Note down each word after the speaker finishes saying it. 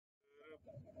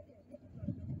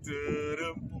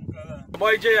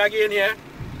Boy J again here,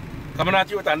 coming at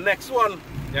you with our next one.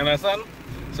 You understand?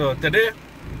 So today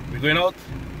we're going out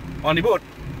on the boat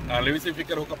and let me see if we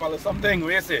can hook up a little something.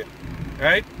 We say,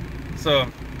 right? So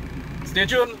stay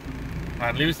tuned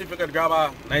and let me see if we can grab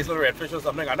a nice little redfish or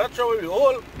something. I'm not sure we will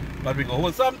hold, but we can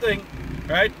hold something,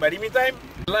 right? By the meantime,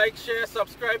 like, share,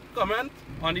 subscribe, comment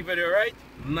on the video, right?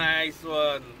 Nice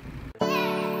one.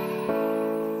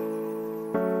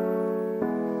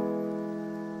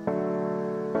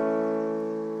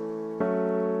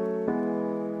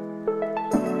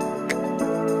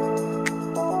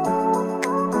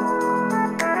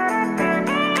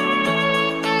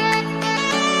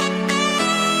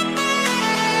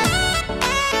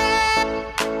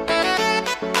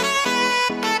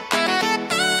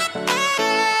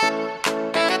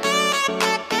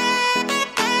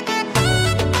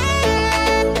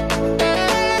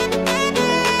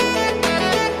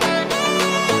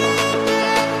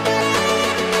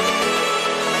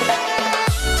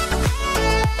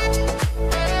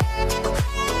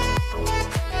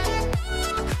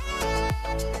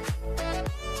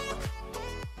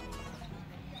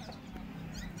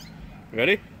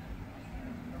 Ready?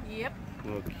 Yep.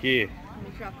 Okay.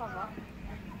 Make sure I cover.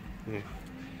 Yeah.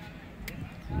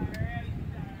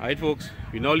 Alright folks,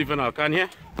 we now leaving our can here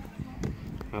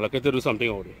and looking to do something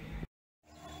out there.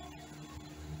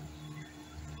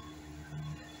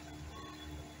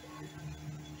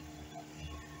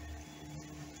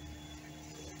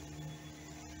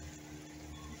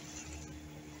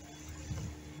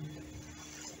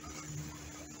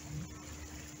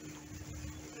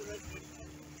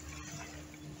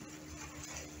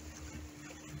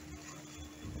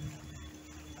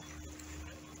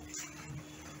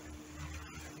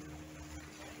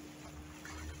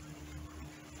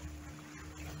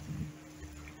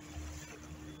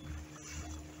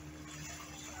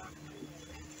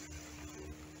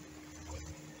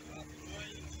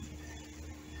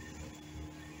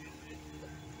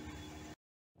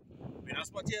 We not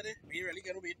spot here, we really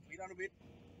get a bit, we don't a bit.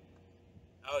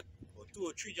 Out, or 2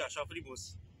 or 3 just shuffle the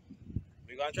bus.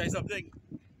 We're gonna try something,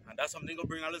 and that something gonna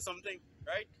bring a little something,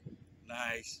 right?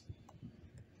 Nice.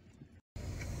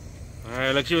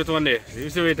 Alright, let's see what one there. You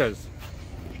see what it is.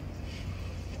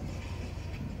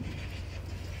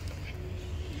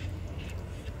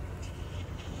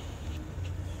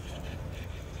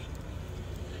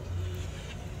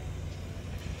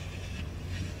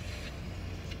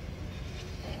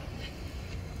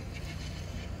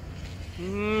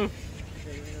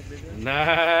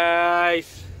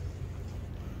 Nice.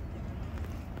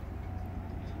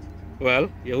 Well,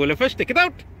 you hold a fish, take it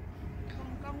out.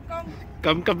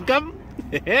 Come.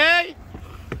 Hey.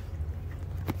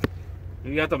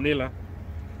 You got thumbnail, huh?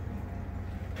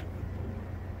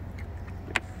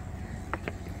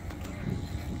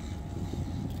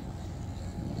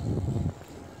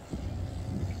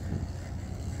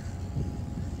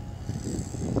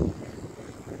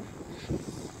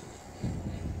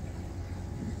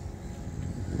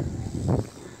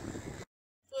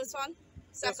 First one,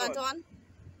 second one.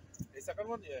 The second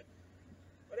one, yeah.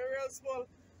 But they're real small.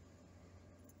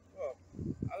 Oh,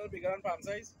 a little bigger than palm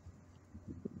size.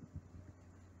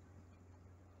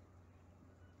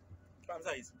 Palm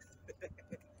size.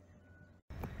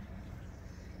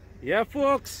 Yeah,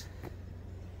 folks.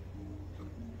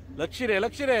 Look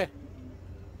there.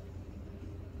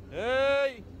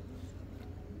 Hey.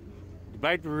 The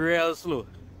bite real slow,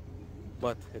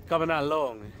 but it's coming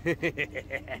along.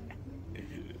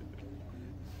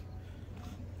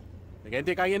 You can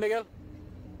take again, the girl?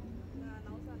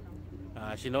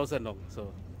 No. She knows that no,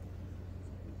 so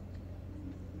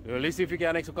we'll see if we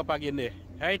can hook up again there,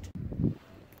 right?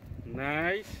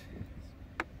 Nice.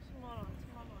 Small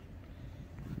one.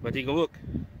 But it can work.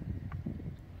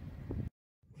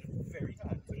 Very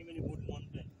hard, so even you put one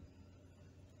thing.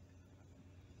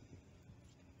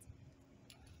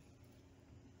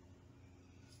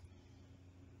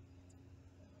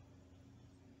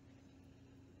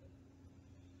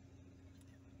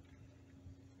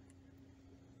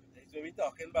 That's what we're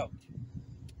talking about.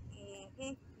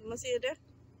 You must see it there.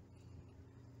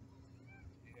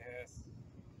 Yes.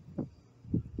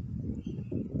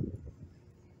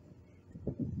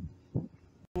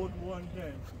 Put one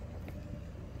thing.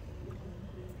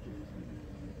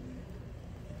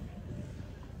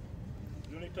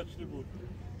 You only touch the boat.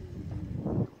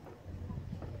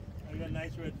 I got a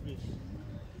nice red fish.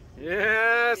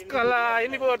 Yes, Kala,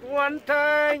 in the boat one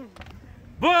time.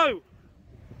 Boom!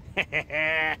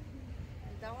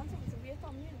 That one's supposed to be a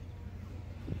thumbnail.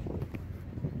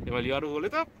 Well, you have to hold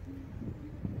it up.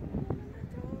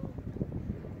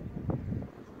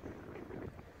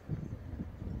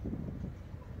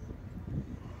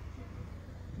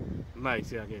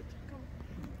 Nice, yeah, good.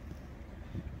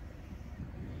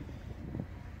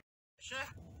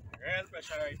 Real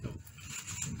pressure right now.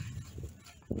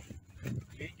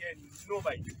 We get no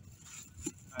bite.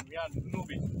 And we are no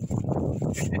bait.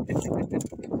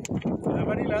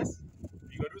 Nevertheless,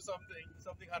 we gotta do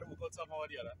something hard to work out somehow or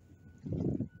the other.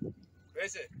 What you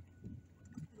say?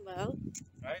 Well,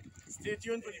 Right? Stay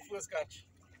tuned for the first catch.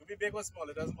 It will be big or small,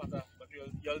 it doesn't matter, but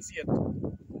you'll see it.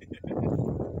 Feel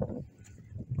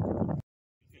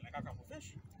like a couple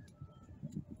fish.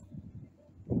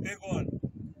 Big one.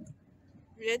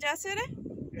 where just say that?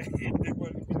 Big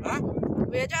one. Huh?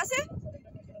 Where just say?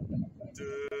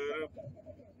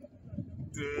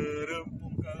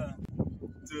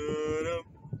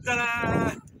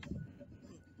 Ta-da!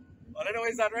 All I know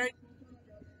is that, right?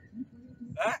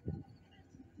 Huh?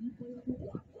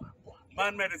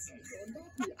 Man medicine.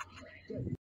 This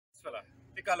fella,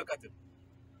 take a look at him.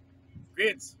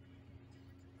 Great.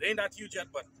 They ain't that huge yet,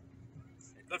 but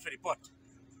it's good for the pot.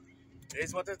 This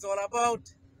is what it's all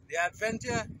about. The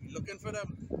adventure. You're looking for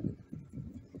them.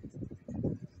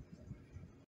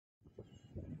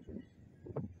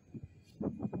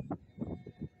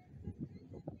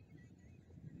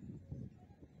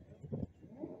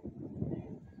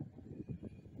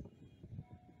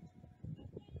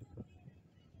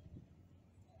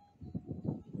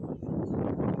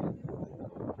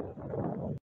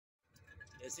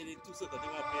 You see the two circle thing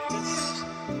up here?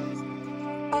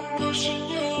 I'm pushing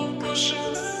you, pushing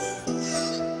you.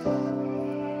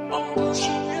 I'm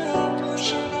pushing you,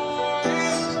 pushing you.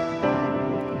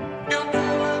 You're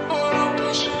doing what I'm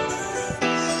pushing you.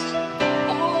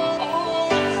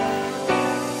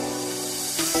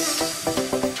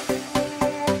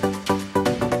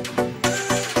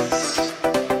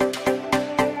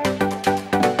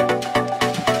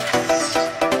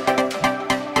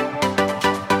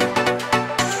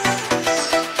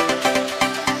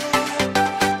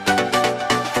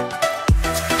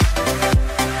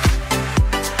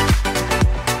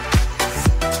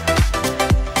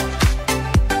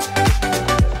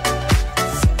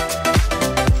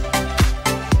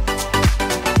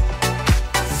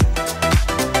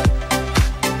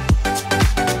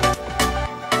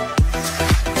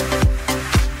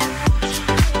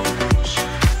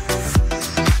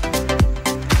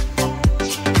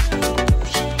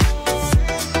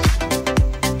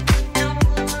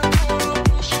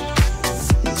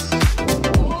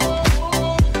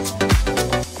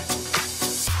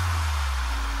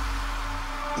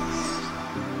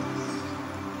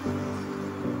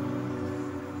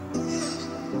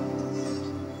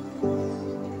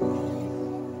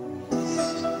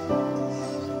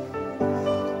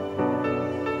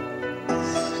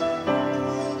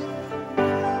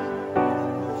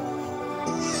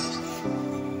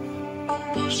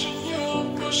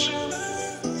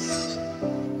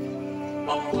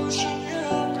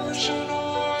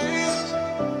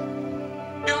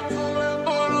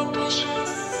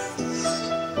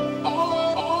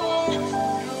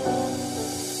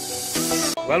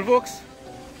 Well, folks,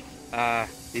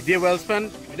 the day well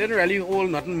spent. We didn't really hold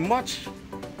nothing much,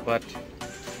 but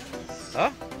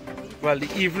well, the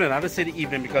evening. I just say the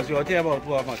evening because we were there about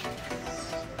how much?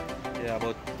 Yeah,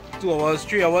 about 2 hours,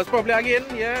 3 hours probably again.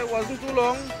 Yeah, it wasn't too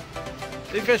long.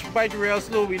 The fish bite real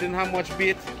slow. We didn't have much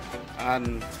bait,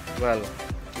 and well,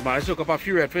 we managed to hook up a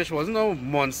few redfish. Wasn't no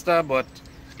monster, but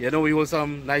you know we will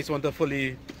some nice one to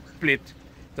fully plate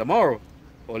tomorrow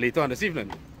or later on this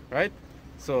evening, right?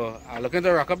 So I'm looking to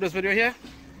wrap up this video here,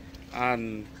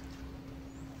 and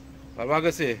what I'm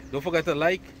gonna say, don't forget to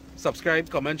like, subscribe,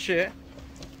 comment, share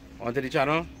onto the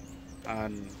channel,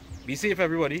 and be safe,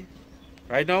 everybody.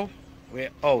 Right now, we're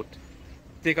out.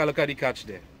 Take a look at the catch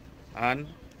there, and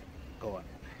go on.